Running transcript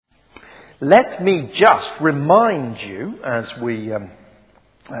Let me just remind you, as we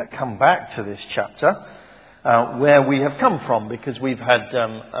come back to this chapter, where we have come from, because we've had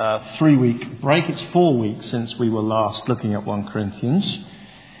a 3-week break. It's 4 weeks since we were last looking at 1 Corinthians.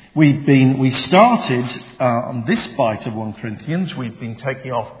 We started on this bite of 1 Corinthians. We've been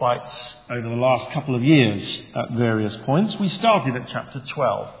taking off bites over the last couple of years at various points. We started at chapter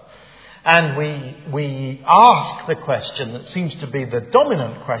 12. And we ask the question that seems to be the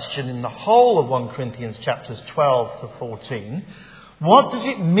dominant question in the whole of 1 Corinthians chapters 12 to 14. What does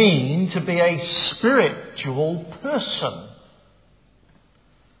it mean to be a spiritual person?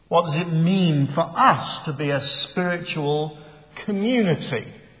 What does it mean for us to be a spiritual community?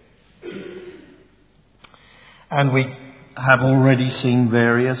 And we have already seen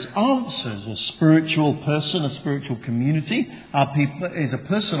various answers. A spiritual person, a spiritual community, is a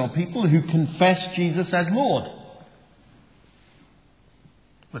person or people who confess Jesus as Lord.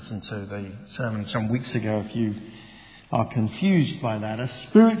 Listen to the sermon some weeks ago if you are confused by that. A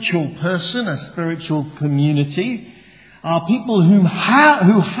spiritual person, a spiritual community, are people who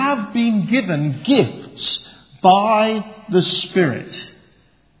have been given gifts by the Spirit.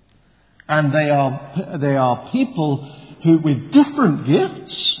 And they are people who, with different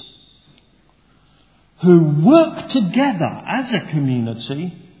gifts, who work together as a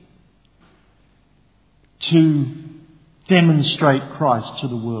community to demonstrate Christ to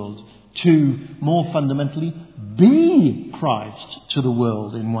the world, to more fundamentally be Christ to the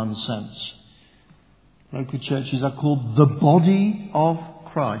world in one sense. Local churches are called the body of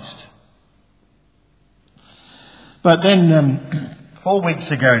Christ. But then 4 weeks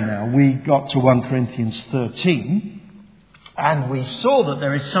ago now we got to 1 Corinthians 13. And we saw that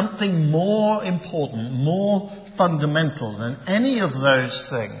there is something more important, more fundamental than any of those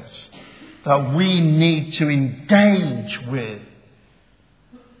things that we need to engage with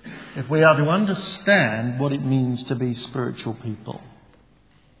if we are to understand what it means to be spiritual people.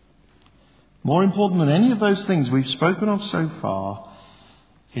 More important than any of those things we've spoken of so far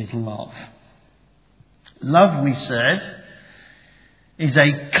is love. Love, we said, is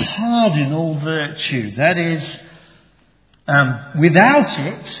a cardinal virtue. That is, without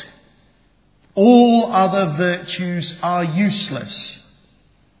it, all other virtues are useless.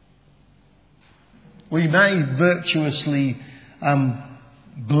 We may virtuously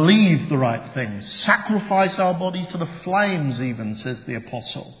believe the right things, sacrifice our bodies to the flames even, says the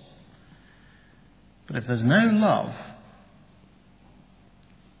apostle. But if there's no love,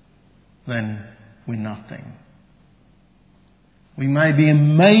 then we're nothing. We may be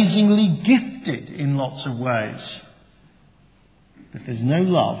amazingly gifted in lots of ways. If there's no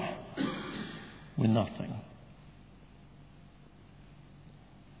love, we're nothing.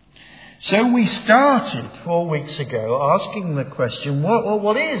 So we started 4 weeks ago asking the question,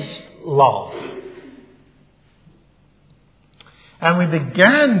 what is love? And we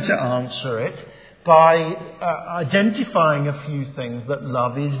began to answer it by identifying a few things that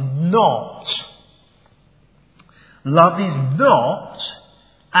love is not. Love is not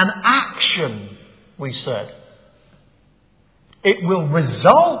an action, we said. It will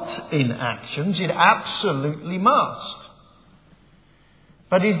result in actions, it absolutely must.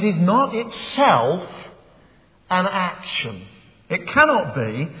 But it is not itself an action. It cannot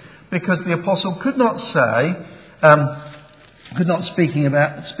be, because the apostle could not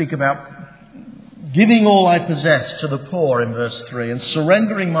speak about giving all I possess to the poor in verse 3 and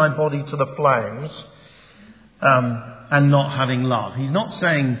surrendering my body to the flames and not having love. He's not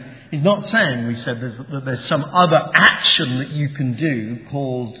saying, we said, that there's some other action that you can do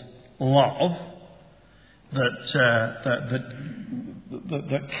called love that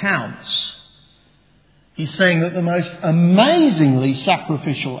counts. He's saying that the most amazingly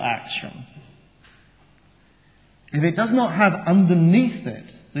sacrificial action, if it does not have underneath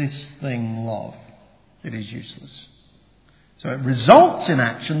it this thing, love, it is useless. So it results in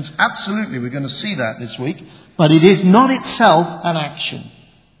actions, absolutely, we're going to see that this week, but it is not itself an action.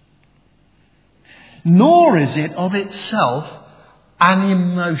 Nor is it of itself an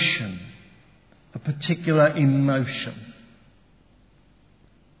emotion, a particular emotion.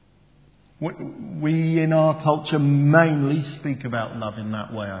 We in our culture mainly speak about love in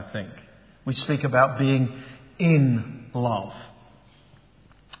that way, I think. We speak about being in love.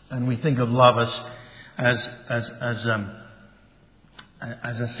 And we think of love as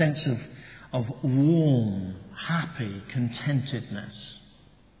a sense of warm, happy contentedness.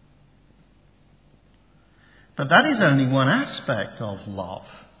 But that is only one aspect of love.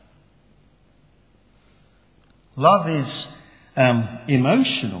 Love is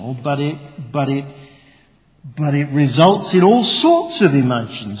emotional, but it But it results in all sorts of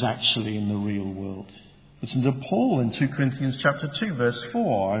emotions, actually, in the real world. Listen to Paul in 2 Corinthians chapter 2, verse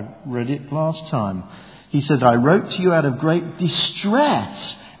 4. I read it last time. He says, I wrote to you out of great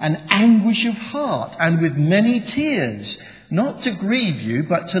distress and anguish of heart, and with many tears, not to grieve you,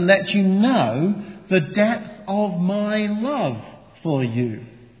 but to let you know the depth of my love for you.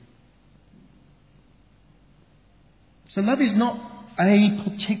 So love is not a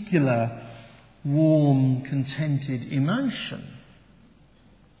particular warm, contented emotion,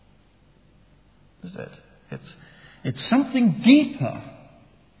 is it? It's something deeper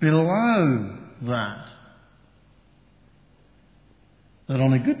below that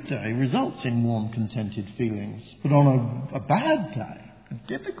on a good day results in warm, contented feelings. But on a bad day, a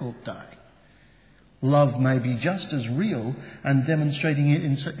difficult day, love may be just as real and demonstrating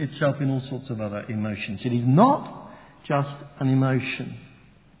itself in all sorts of other emotions. It is not just an emotion,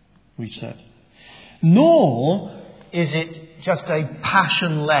 we said. Nor is it just a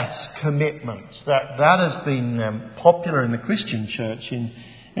passionless commitment. That has been popular in the Christian church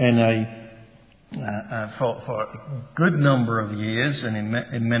for a good number of years and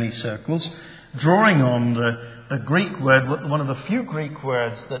in many circles, drawing on the Greek word, one of the few Greek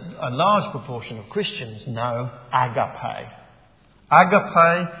words that a large proportion of Christians know, agape.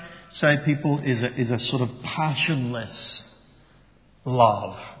 Agape, say people, is a sort of passionless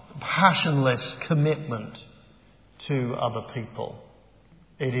love, passionless commitment to other people.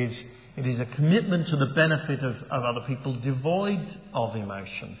 It is a commitment to the benefit of other people, devoid of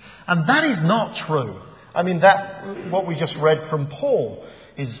emotion. And that is not true. I mean, what we just read from Paul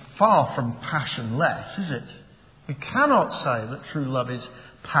is far from passionless, is it? We cannot say that true love is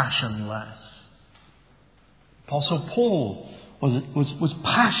passionless. Apostle Paul was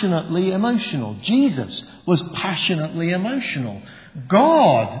passionately emotional. Jesus was passionately emotional.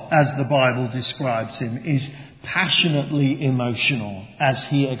 God, as the Bible describes him, is passionately emotional as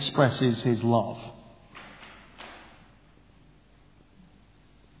he expresses his love.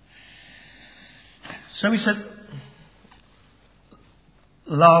 So we said,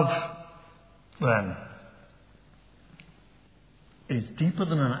 love, then, is deeper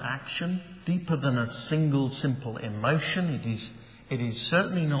than an action, deeper than a single simple emotion. It is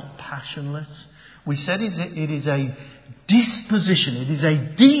certainly not passionless. We said it is a disposition, it is a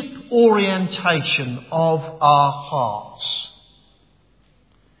deep orientation of our hearts,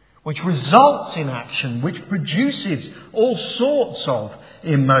 which results in action, which produces all sorts of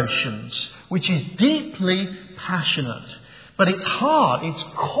emotions, which is deeply passionate. But its heart, its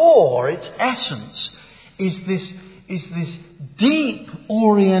core, its essence is this deep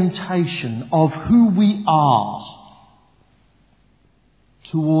orientation of who we are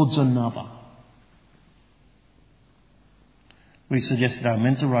towards another. We suggested, I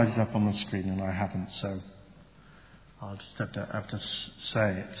meant to write it up on the screen and I haven't, so I'll just have to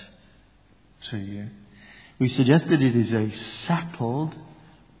say it to you. We suggested it is a settled,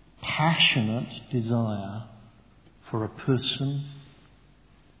 passionate desire for a person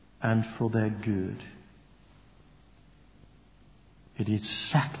and for their good. It is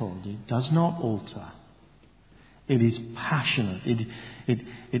settled. It does not alter. It is passionate. It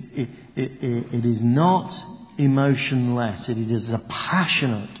is not emotionless. It is a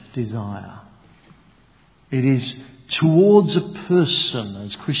passionate desire. It is towards a person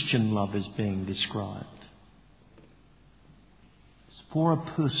as Christian love is being described. It's for a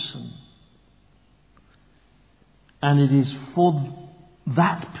person. And it is for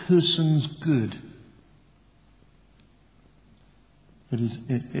that person's good.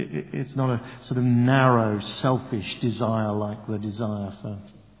 It's not a sort of narrow, selfish desire like the desire for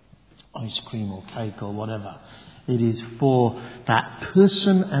ice cream or cake or whatever. It is for that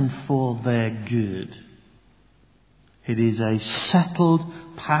person and for their good. It is a settled,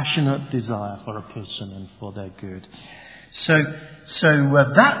 passionate desire for a person and for their good. So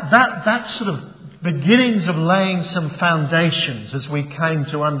that sort of beginnings of laying some foundations as we came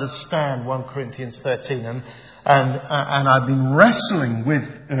to understand 1 Corinthians 13 and I've been wrestling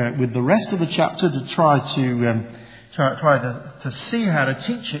with the rest of the chapter to try to see how to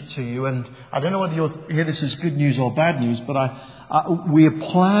teach it to you. And I don't know whether you'll hear this as good news or bad news, but we have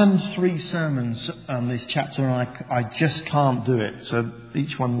planned 3 sermons on this chapter, and I just can't do it. So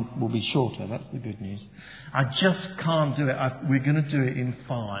each one will be shorter. That's the good news. I just can't do it. We're going to do it in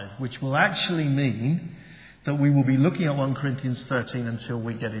 5, which will actually mean that we will be looking at 1 Corinthians 13 until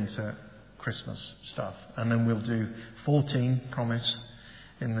we get into Christmas stuff. And then we'll do 14, promise,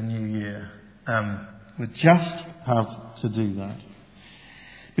 in the new year. We just have to do that.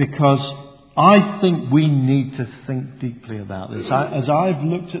 Because I think we need to think deeply about this. As I've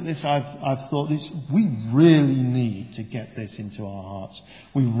looked at this, I've thought this, we really need to get this into our hearts.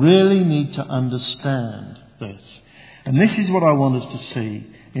 We really need to understand this. And this is what I want us to see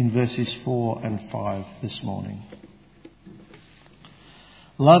in verses 4 and 5 this morning.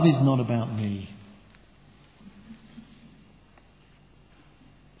 Love is not about me.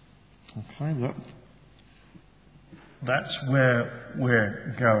 Okay, that's where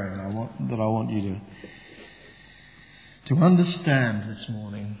we're going. I want you to understand this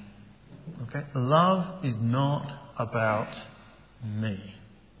morning. Okay, love is not about me.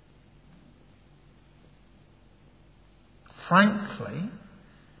 Frankly,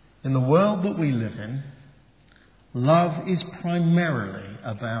 in the world that we live in, love is primarily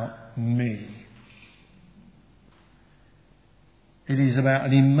about me. It is about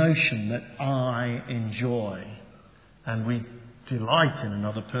an emotion that I enjoy, and we delight in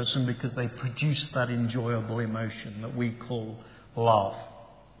another person because they produce that enjoyable emotion that we call love.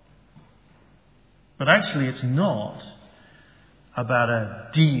 But actually it's not about a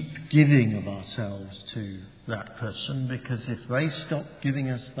deep giving of ourselves to that person, because if they stop giving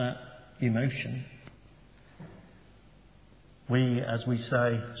us that emotion, we, as we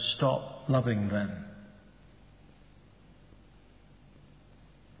say, stop loving them.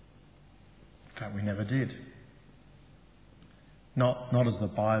 In fact, we never did. Not as the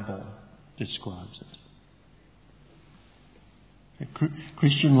Bible describes it.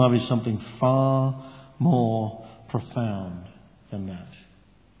 Christian love is something far more profound than that.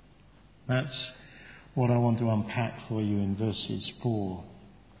 That's what I want to unpack for you in verses 4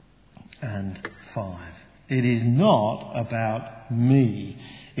 and 5. It is not about me.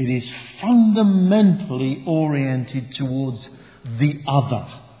 It is fundamentally oriented towards the other.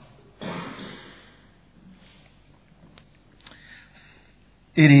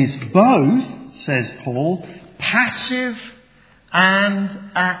 It is both, says Paul, passive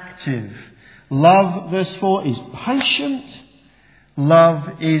and active. Love, verse 4, is patient.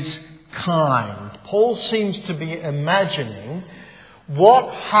 Love is kind. Paul seems to be imagining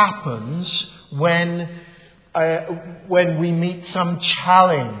what happens when we meet some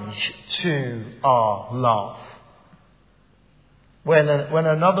challenge to our love. When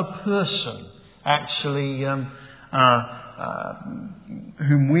another person actually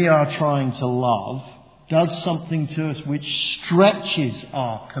whom we are trying to love does something to us which stretches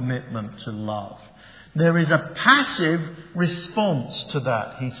our commitment to love. There is a passive response to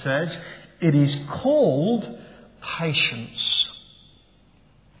that, he says. It is called patience.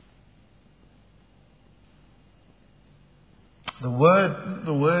 The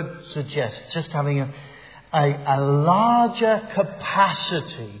word suggests just having a larger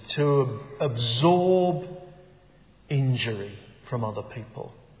capacity to absorb injury from other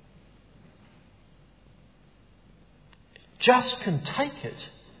people. Just can take it.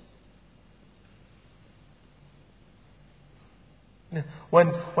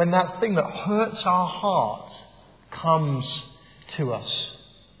 When that thing that hurts our heart comes to us,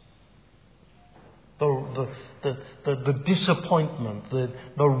 the disappointment,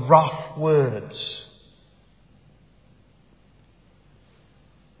 the rough words.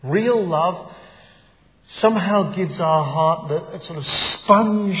 Real love somehow gives our heart a sort of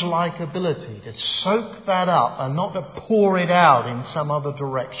sponge-like ability to soak that up and not to pour it out in some other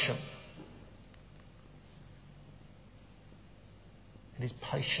direction. It is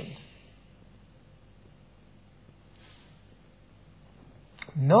patient.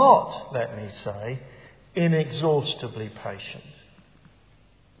 Not, let me say, inexhaustibly patient.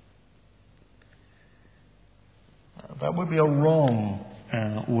 That would be a wrong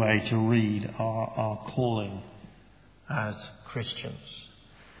way to read our calling as Christians.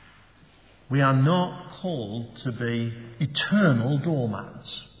 We are not called to be eternal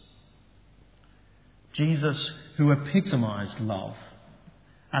doormats. Jesus, who epitomised love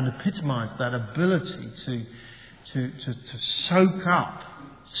and epitomised that ability to soak up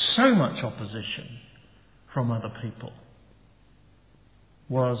so much opposition from other people,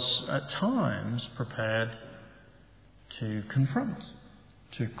 was at times prepared to confront,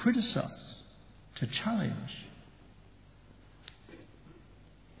 to criticise, to challenge.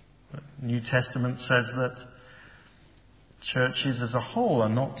 The New Testament says that churches as a whole are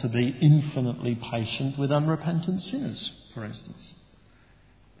not to be infinitely patient with unrepentant sinners, for instance.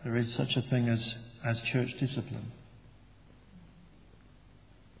 There is such a thing as church discipline.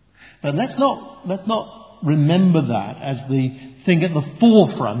 But let's not remember that as the thing at the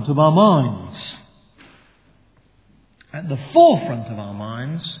forefront of our minds. At the forefront of our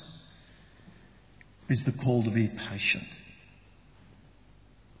minds is the call to be patient.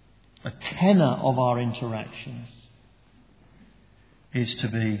 a tenor of our interactions is to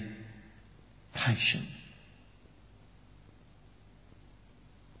be patient.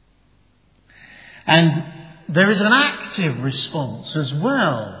 And there is an active response as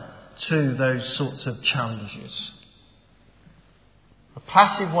well to those sorts of challenges. The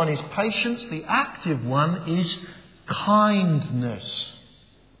passive one is patience. The active one is kindness.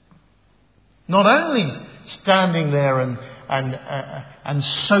 Not only standing there and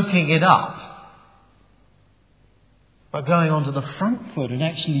soaking it up, but going onto the front foot and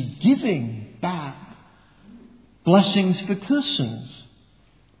actually giving back blessings for cursings.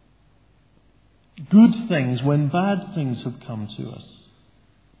 Good things when bad things have come to us.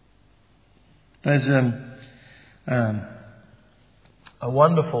 There's a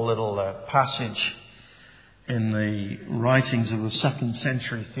wonderful little passage in the writings of the 2nd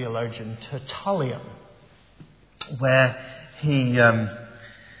century theologian Tertullian, where he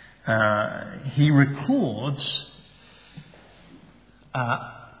records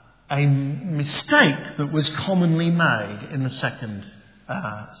a mistake that was commonly made in the 2nd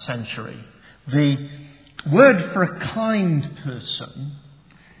century. The word for a kind person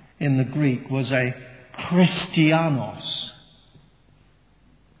in the Greek was a Christianos.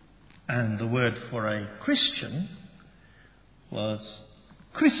 And the word for a Christian was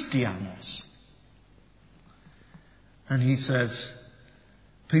Christianos. And he says,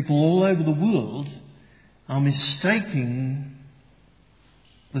 people all over the world are mistaking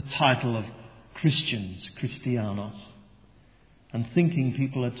the title of Christians, Christianos, and thinking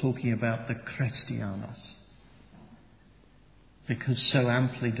people are talking about the Christianos, because so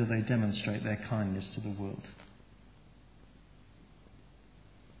amply do they demonstrate their kindness to the world.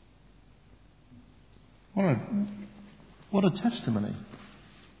 What a testimony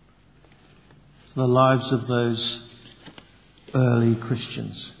to the lives of those early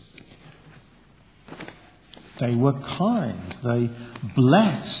Christians. They were kind. They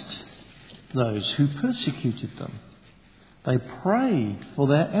blessed those who persecuted them. They prayed for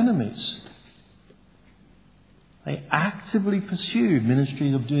their enemies. They actively pursued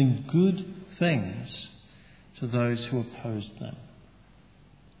ministries of doing good things to those who opposed them.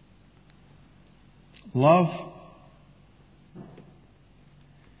 Love,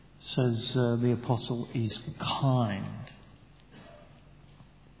 says the apostle, is kind.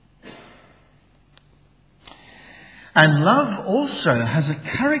 And love also has a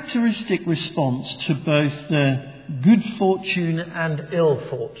characteristic response to both good fortune and ill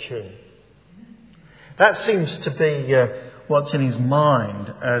fortune. That seems to be what's in his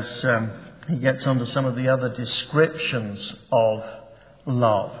mind as he gets onto some of the other descriptions of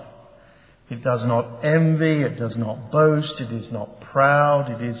love. It does not envy, it does not boast, it is not proud,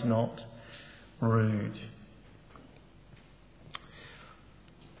 it is not rude.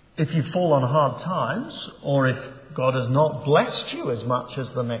 If you fall on hard times, or if God has not blessed you as much as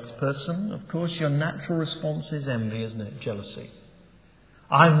the next person, of course your natural response is envy, isn't it? Jealousy.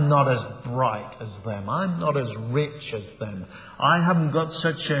 I'm not as bright as them. I'm not as rich as them. I haven't got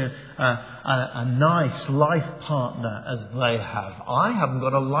such a nice life partner as they have. I haven't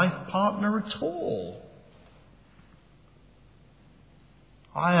got a life partner at all.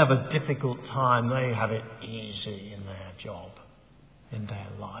 I have a difficult time. They have it easy in their job, in their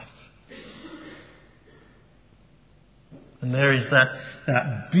life. And there is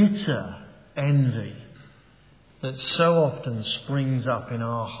that bitter envy that so often springs up in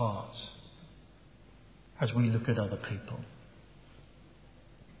our hearts as we look at other people,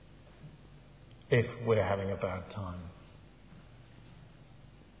 if we're having a bad time.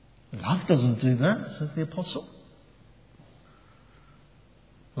 Love doesn't do that, says the apostle.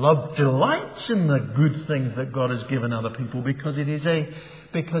 Love delights in the good things that God has given other people because it is a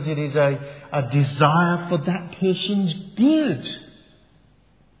desire for that person's good.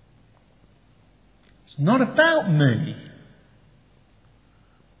 It's not about me.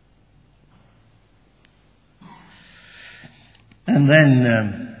 And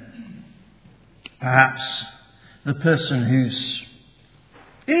then perhaps the person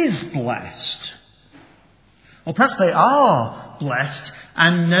is blessed, or perhaps they are blessed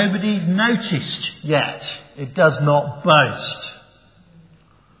and nobody's noticed yet. It does not boast.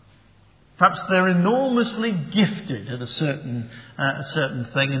 Perhaps they're enormously gifted at a certain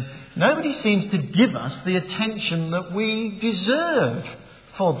thing, and nobody seems to give us the attention that we deserve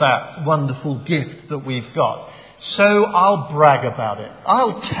for that wonderful gift that we've got. So I'll brag about it.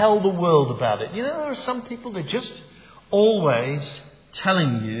 I'll tell the world about it. You know, there are some people that are just always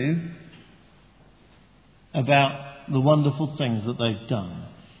telling you about the wonderful things that they've done,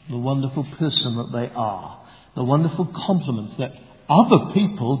 the wonderful person that they are, the wonderful compliments that other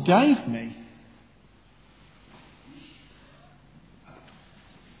people gave me.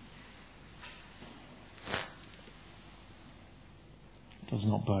 It does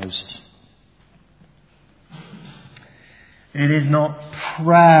not boast. It is not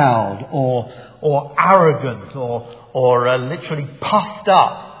proud or arrogant or literally puffed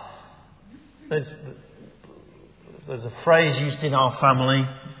up. There's a phrase used in our family.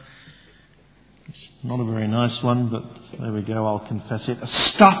 It's not a very nice one, but there we go, I'll confess it. A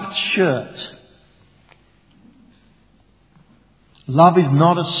stuffed shirt. Love is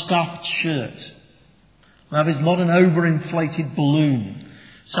not a stuffed shirt. Love is not an overinflated balloon.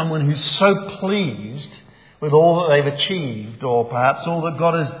 Someone who's so pleased with all that they've achieved, or perhaps all that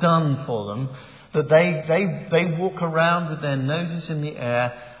God has done for them, that they walk around with their noses in the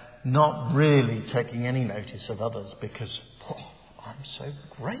air, not really taking any notice of others because, I'm so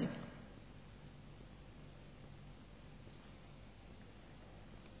great.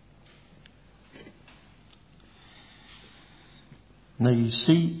 Now you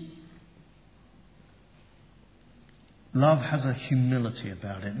see, love has a humility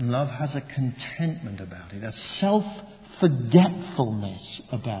about it, and love has a contentment about it, a self-forgetfulness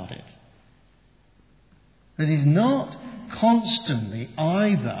about it. That is not constantly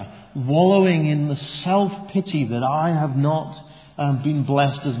either wallowing in the self-pity that I have not been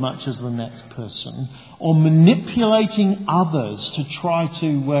blessed as much as the next person, or manipulating others to try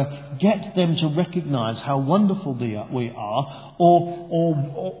to get them to recognise how wonderful we are,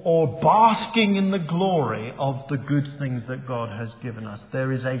 or basking in the glory of the good things that God has given us.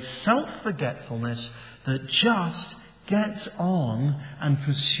 There is a self-forgetfulness that just gets on and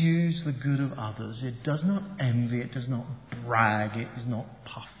pursues the good of others. It does not envy, it does not brag, it is not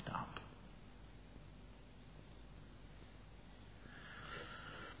puffed up.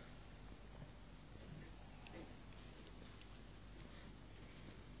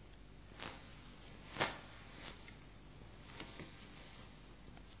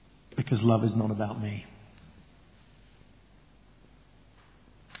 Because love is not about me.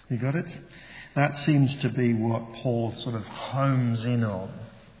 You got it? That seems to be what Paul sort of homes in on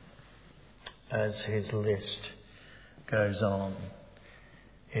as his list goes on.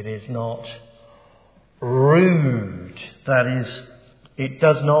 It is not rude. That is, it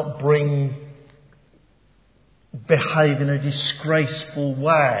does not behave in a disgraceful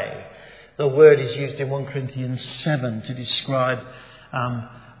way. The word is used in 1 Corinthians 7 to describe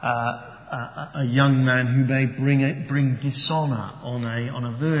a young man who may bring dishonour on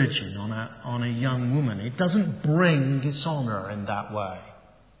a virgin, on a young woman. It doesn't bring dishonour in that way.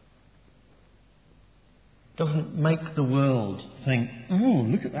 It doesn't make the world think, oh,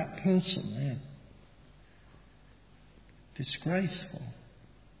 look at that person there. Disgraceful.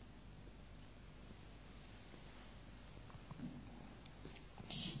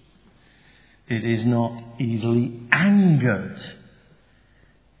 It is not easily angered.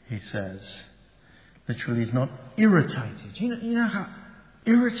 He says, literally, is not irritated. You know how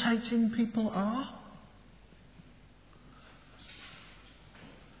irritating people are?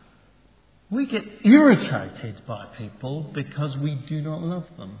 We get irritated by people because we do not love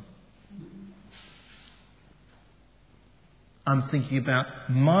them. I'm thinking about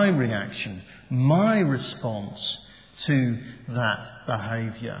my reaction, my response to that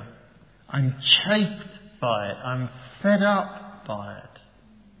behaviour. I'm chafed by it. I'm fed up by it.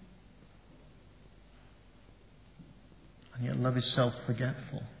 And yet love is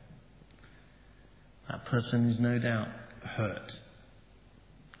self-forgetful. That person is no doubt hurt.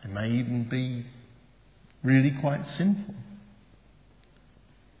 It may even be really quite sinful.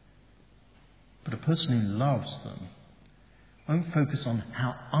 But a person who loves them won't focus on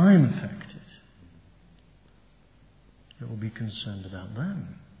how I'm affected. It will be concerned about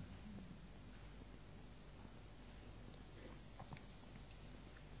them.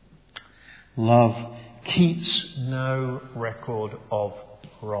 Love keeps no record of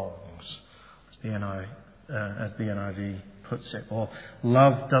wrongs, as the NIV puts it. Or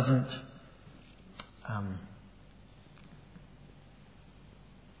love doesn't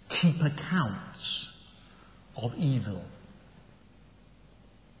keep accounts of evil.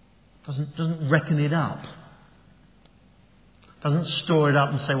 Doesn't reckon it up. Doesn't store it up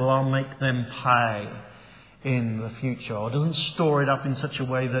and say, well, I'll make them pay in the future, or doesn't store it up in such a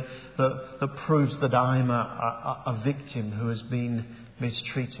way that proves that I'm a victim who has been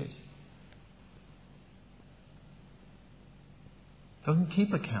mistreated. Doesn't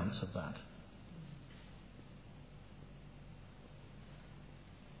keep accounts of that.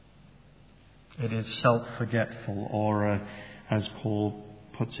 It is self-forgetful, or as Paul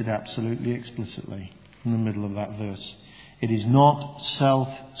puts it absolutely explicitly in the middle of that verse, It is not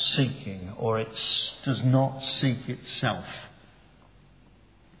self-seeking, or it does not seek itself.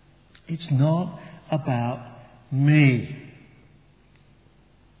 It's not about me.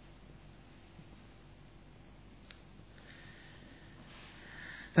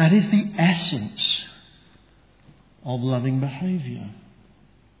 That is the essence of loving behaviour.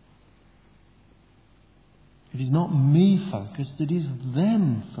 It is not me focused, it is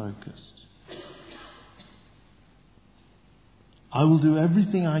them focused. I will do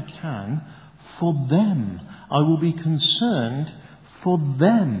everything I can for them. I will be concerned for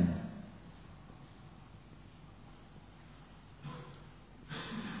them.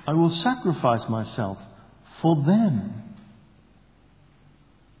 I will sacrifice myself for them.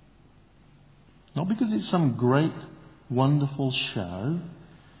 Not because it's some great, wonderful show,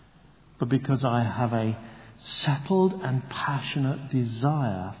 but because I have a settled and passionate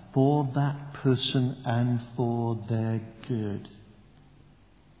desire for that person and for their good.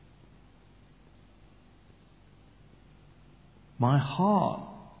 My heart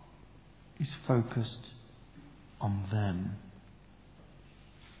is focused on them.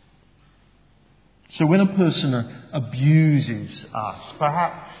 So when a person abuses us,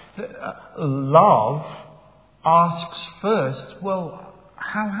 perhaps love asks first, well,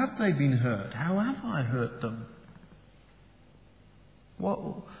 how have they been hurt? How have I hurt them?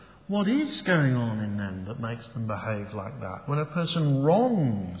 What is going on in them that makes them behave like that? When a person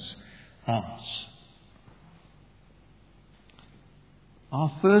wrongs us,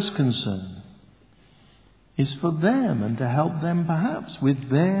 our first concern is for them and to help them perhaps with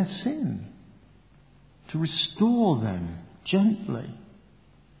their sin, to restore them gently,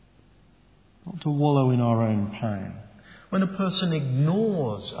 not to wallow in our own pain. When a person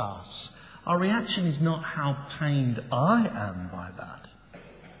ignores us, our reaction is not how pained I am by that,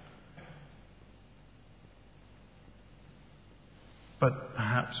 but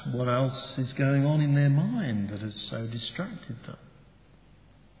perhaps what else is going on in their mind that has so distracted them.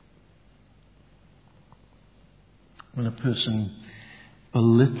 When a person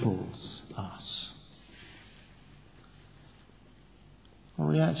belittles us, our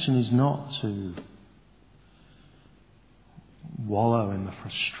reaction is not to wallow in the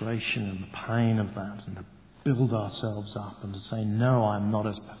frustration and the pain of that and to build ourselves up and to say, no, I'm not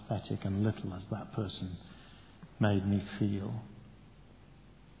as pathetic and little as that person made me feel.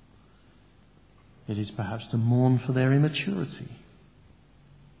 It is perhaps to mourn for their immaturity.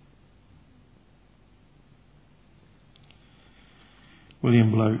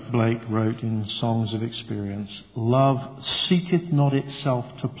 William Blake wrote in Songs of Experience, "Love seeketh not itself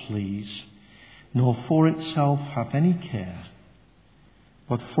to please, nor for itself hath any care,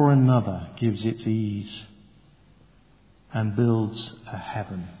 but for another gives its ease, and builds a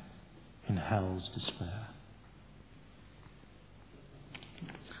heaven in hell's despair."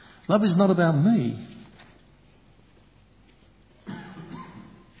 Love is not about me.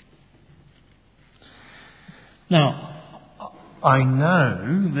 Now, I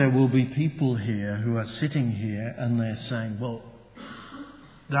know there will be people here who are sitting here and they're saying, well,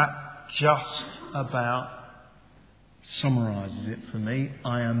 that just about summarises it for me.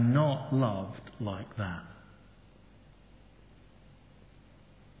 I am not loved like that.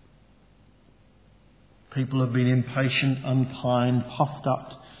 People have been impatient, unkind, puffed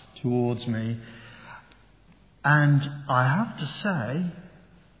up towards me. And I have to say,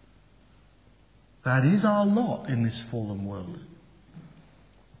 that is our lot in this fallen world.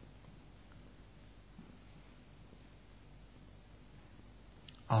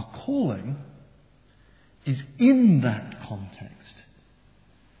 Our calling is in that context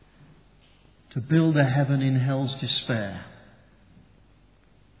to build a heaven in hell's despair,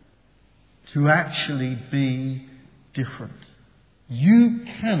 to actually be different. You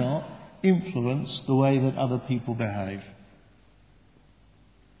cannot influence the way that other people behave,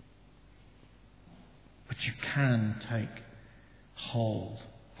 but you can take hold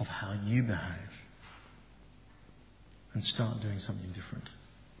of how you behave and start doing something different.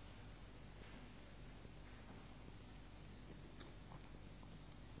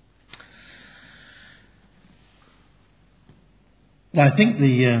 I think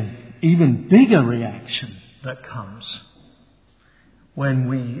the even bigger reaction that comes when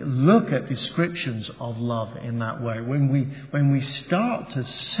we look at descriptions of love in that way, when we start to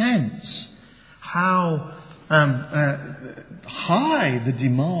sense how high the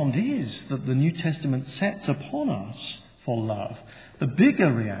demand is that the New Testament sets upon us for love, the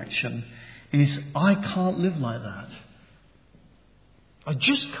bigger reaction is, I can't live like that. I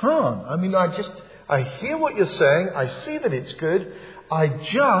just can't. I hear what you're saying. I see that it's good. I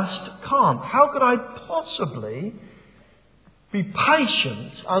just can't. How could I possibly be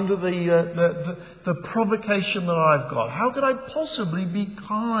patient under the provocation that I've got? How could I possibly be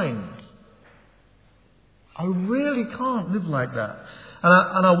kind? I really can't live like that.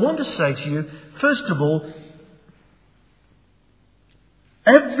 And I want to say to you, first of all,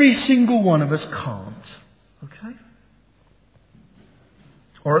 every single one of us can't. Okay?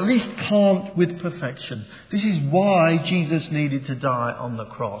 Or at least can't with perfection. This is why Jesus needed to die on the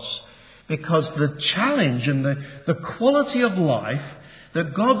cross. Because the challenge and the quality of life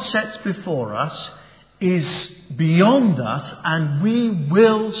that God sets before us is beyond us, and we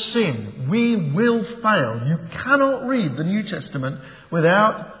will sin. We will fail. You cannot read the New Testament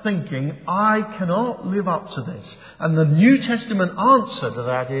without thinking, I cannot live up to this. And the New Testament answer to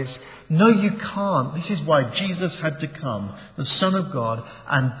that is, no, you can't. This is why Jesus had to come, the Son of God,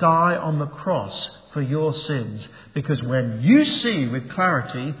 and die on the cross for your sins. Because when you see with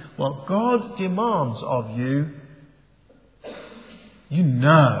clarity what God demands of you, you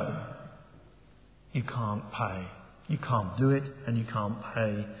know you can't pay. You can't do it, and you can't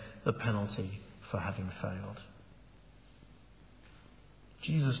pay the penalty for having failed.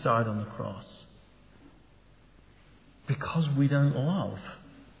 Jesus died on the cross because we don't love.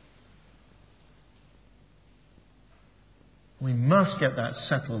 We must get that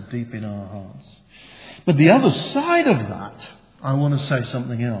settled deep in our hearts. But the other side of that, I want to say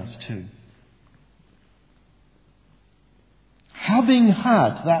something else too. Having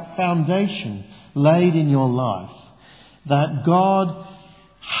had that foundation laid in your life, that God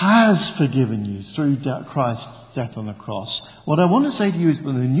has forgiven you through Christ's death on the cross, what I want to say to you is that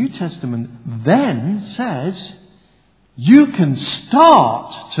the New Testament then says you can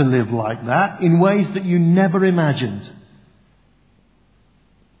start to live like that in ways that you never imagined.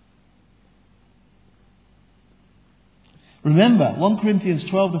 Remember, 1 Corinthians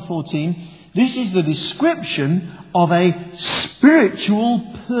 12-14, this is the description of a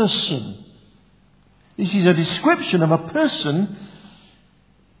spiritual person. This is a description of a person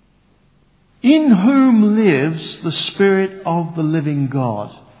in whom lives the Spirit of the living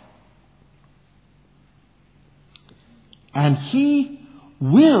God. And He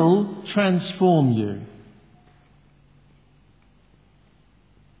will transform you.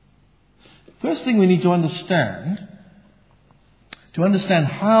 First thing we need to understand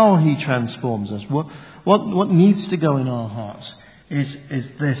how He transforms us, what needs to go in our hearts is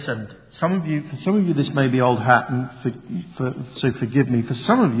this. And for some of you this may be old hat, and so forgive me. For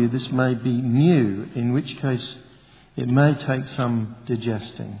some of you this may be new, in which case it may take some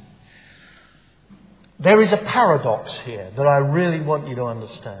digesting. There is a paradox here that I really want you to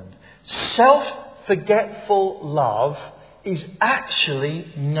understand. Self-forgetful love is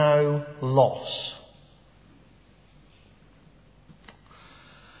actually no loss.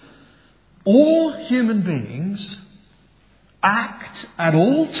 All human beings act at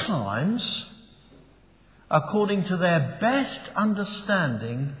all times according to their best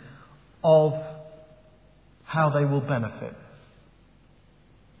understanding of how they will benefit.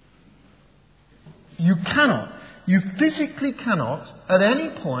 You physically cannot at any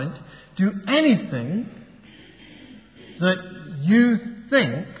point do anything that you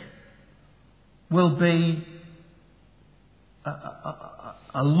think will be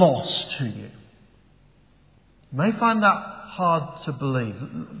a loss to you. You may find that hard to believe.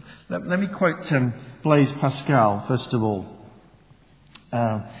 Let me quote Blaise Pascal, first of all,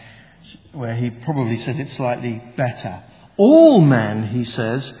 where he probably says it slightly better. All men, he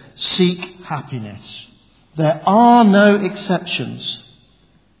says, seek happiness. There are no exceptions.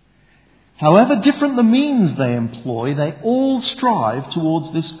 However different the means they employ, they all strive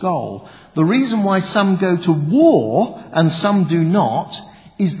towards this goal. The reason why some go to war and some do not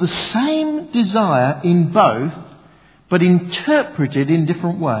is the same desire in both, but interpreted in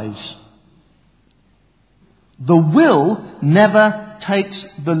different ways. The will never takes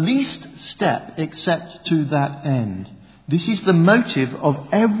the least step except to that end. This is the motive of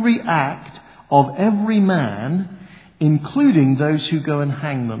every act of every man, including those who go and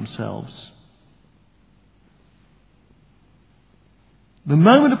hang themselves. The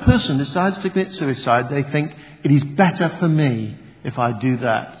moment a person decides to commit suicide, they think, it is better for me if I do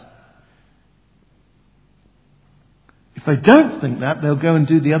that. If they don't think that, they'll go and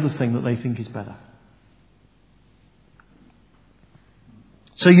do the other thing that they think is better.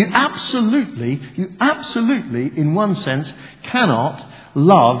 So you absolutely, in one sense, cannot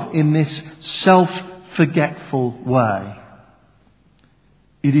love in this self-forgetful way.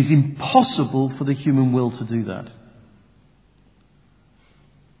 It is impossible for the human will to do that.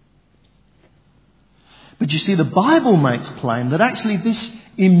 But you see, the Bible makes plain that actually this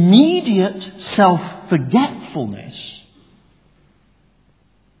immediate self-forgetfulness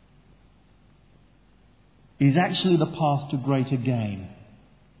is actually the path to greater gain.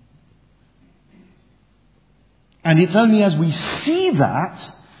 And it's only as we see that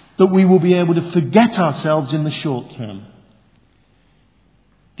we will be able to forget ourselves in the short term.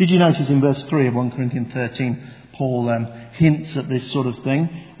 Did you notice in verse 3 of 1 Corinthians 13, Paul hints at this sort of thing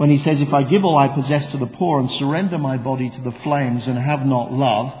when he says, if I give all I possess to the poor and surrender my body to the flames and have not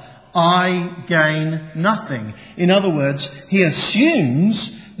love, I gain nothing. In other words, he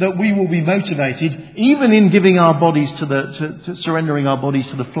assumes that we will be motivated, even in giving our bodies to surrendering our bodies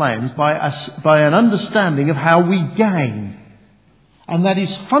to the flames, by an understanding of how we gain. And that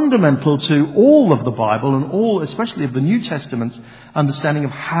is fundamental to all of the Bible and all, especially of the New Testament's understanding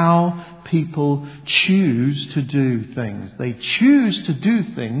of how people choose to do things. They choose to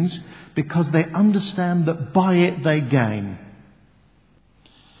do things because they understand that by it they gain.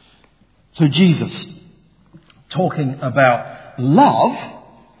 So Jesus, talking about love,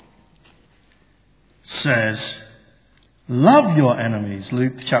 says, love your enemies.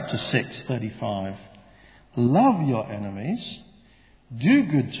 Luke chapter 6:35. Love your enemies. Do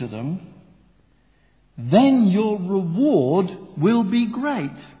good to them, then your reward will be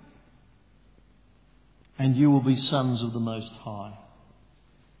great, and you will be sons of the Most High.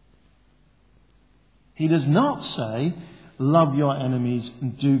 He does not say, love your enemies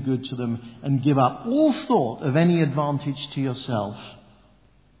and do good to them and give up all thought of any advantage to yourself.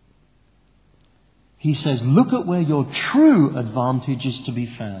 He says, look at where your true advantage is to be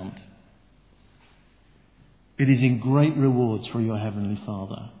found. It is in great rewards for your Heavenly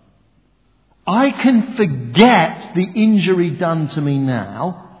Father. I can forget the injury done to me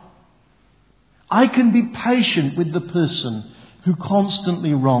now. I can be patient with the person who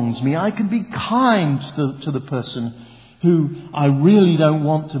constantly wrongs me. I can be kind to the person who I really don't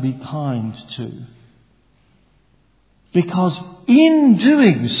want to be kind to. Because in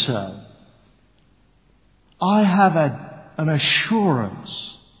doing so, I have an assurance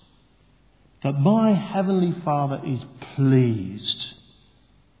that my Heavenly Father is pleased.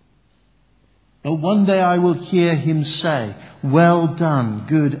 That one day I will hear Him say, well done,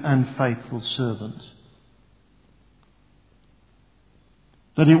 good and faithful servant.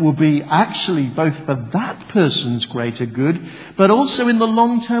 That it will be actually both for that person's greater good, but also in the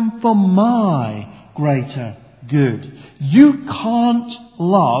long term for my greater good. You can't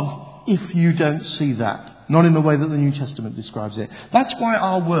love if you don't see that. Not in the way that the New Testament describes it. That's why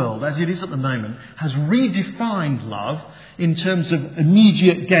our world, as it is at the moment, has redefined love in terms of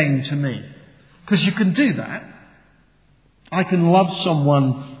immediate gain to me. Because you can do that. I can love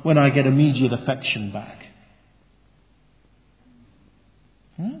someone when I get immediate affection back.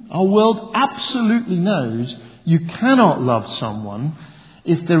 Our world absolutely knows you cannot love someone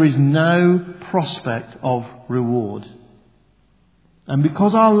if there is no prospect of reward. And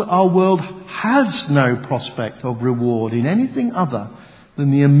because our world has no prospect of reward in anything other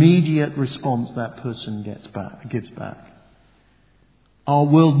than the immediate response that person gives back, our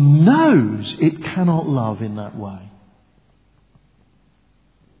world knows it cannot love in that way.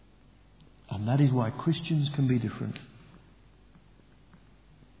 And that is why Christians can be different.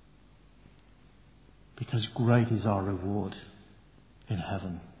 Because great is our reward in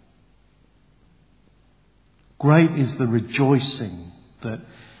heaven. Great is the rejoicing that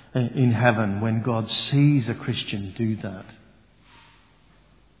in heaven when God sees a Christian do that.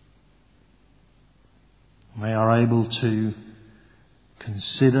 They are able to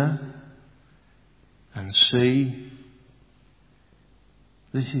consider and see,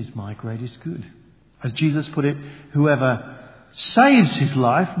 this is my greatest good. As Jesus put it, whoever saves his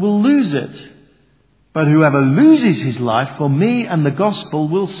life will lose it. But whoever loses his life for me and the gospel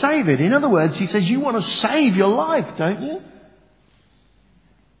will save it. In other words, he says, you want to save your life, don't you?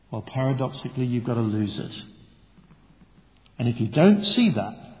 Well, paradoxically, you've got to lose it. And if you don't see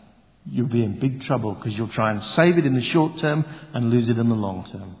that, you'll be in big trouble because you'll try and save it in the short term and lose it in the long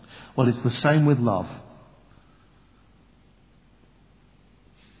term. Well, it's the same with love.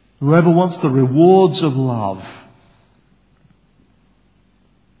 Whoever wants the rewards of love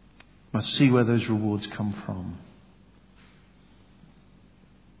must see where those rewards come from.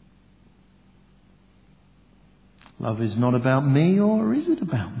 Love is not about me, or is it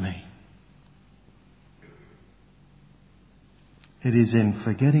about me? It is in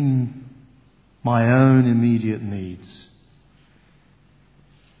forgetting my own immediate needs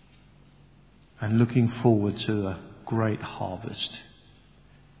and looking forward to a great harvest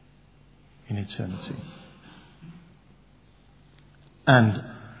in eternity. And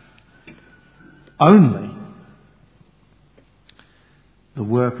only the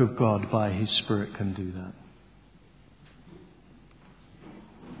work of God by His Spirit can do that.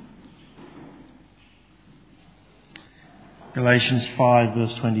 Galatians 5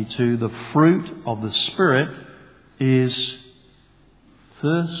 verse 22, the fruit of the Spirit is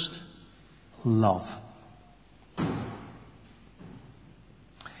first love.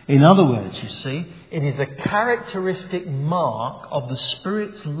 In other words, you see, it is a characteristic mark of the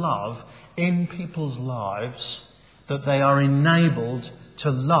Spirit's love in people's lives that they are enabled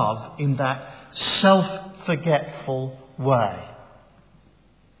to love in that self-forgetful way.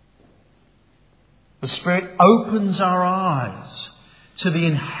 The Spirit opens our eyes to the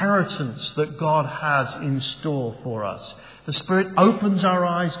inheritance that God has in store for us. The Spirit opens our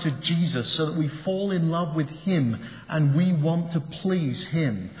eyes to Jesus so that we fall in love with Him and we want to please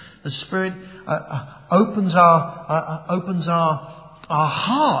Him. The Spirit opens our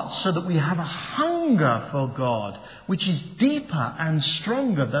hearts so that we have a hunger for God, which is deeper and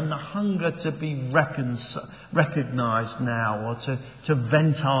stronger than the hunger to be recognised now, or to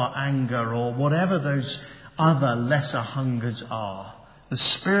vent our anger, or whatever those other lesser hungers are. The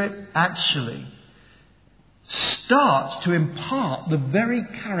Spirit actually starts to impart the very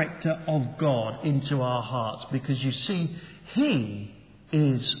character of God into our hearts, because you see, He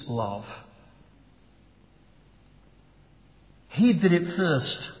is love. He did it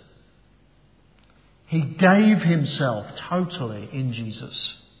first. He gave Himself totally in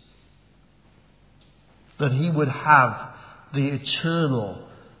Jesus, that He would have the eternal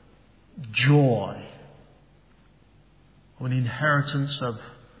joy of an inheritance of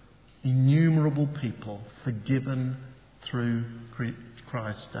innumerable people forgiven through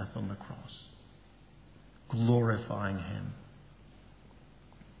Christ's death on the cross, glorifying Him.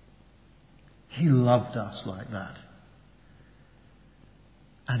 He loved us like that.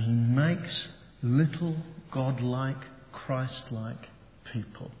 And He makes little God-like, Christ-like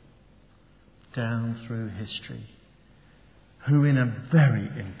people down through history who in a very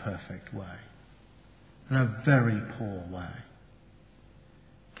imperfect way, in a very poor way,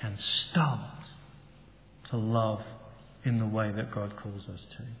 can start to love in the way that God calls us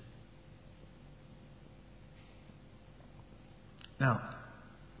to. Now,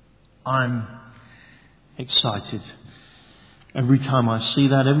 I'm excited every time I see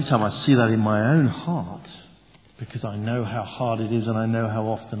that in my own heart, because I know how hard it is and I know how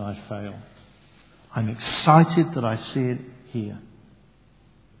often I fail. I'm excited that I see it here.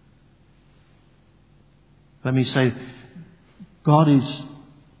 Let me say, God is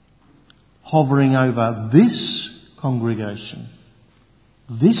hovering over this congregation,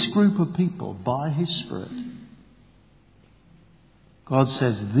 this group of people by His Spirit. God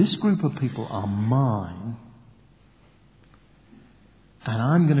says, this group of people are mine, and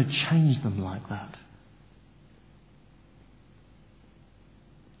I'm going to change them like that.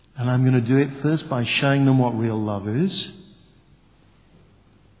 And I'm going to do it first by showing them what real love is,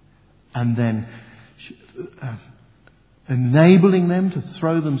 and then enabling them to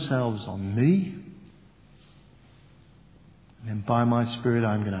throw themselves on me. And then by my Spirit,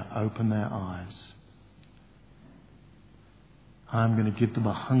 I'm going to open their eyes. I'm going to give them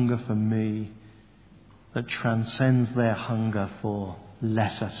a hunger for me that transcends their hunger for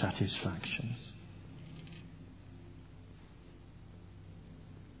lesser satisfactions.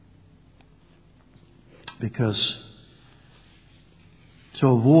 Because to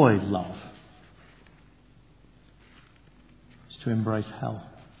avoid love is to embrace hell.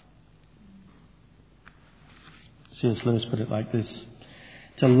 C.S. Lewis put it like this: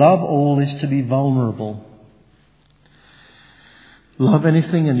 to love all is to be vulnerable. Love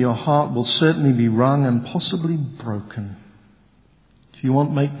anything and your heart will certainly be wrung and possibly broken. If you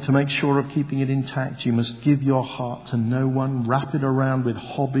want to make sure of keeping it intact, you must give your heart to no one, wrap it around with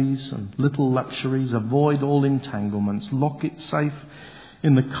hobbies and little luxuries, avoid all entanglements, lock it safe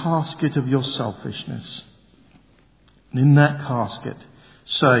in the casket of your selfishness. And in that casket,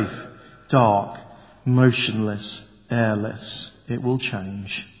 safe, dark, motionless, airless, it will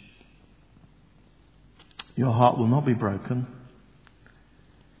change. Your heart will not be broken.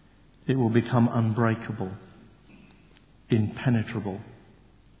 It will become unbreakable, impenetrable,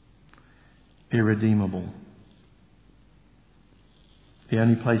 irredeemable. The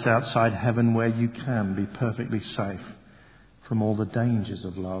only place outside heaven where you can be perfectly safe from all the dangers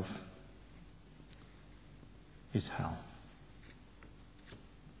of love is hell.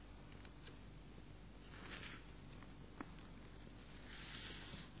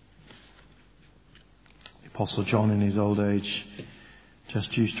 The Apostle John in his old age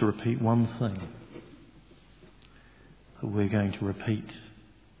just used to repeat one thing that we're going to repeat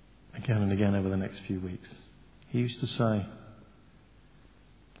again and again over the next few weeks. He used to say,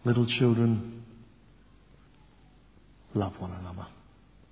 little children, love one another.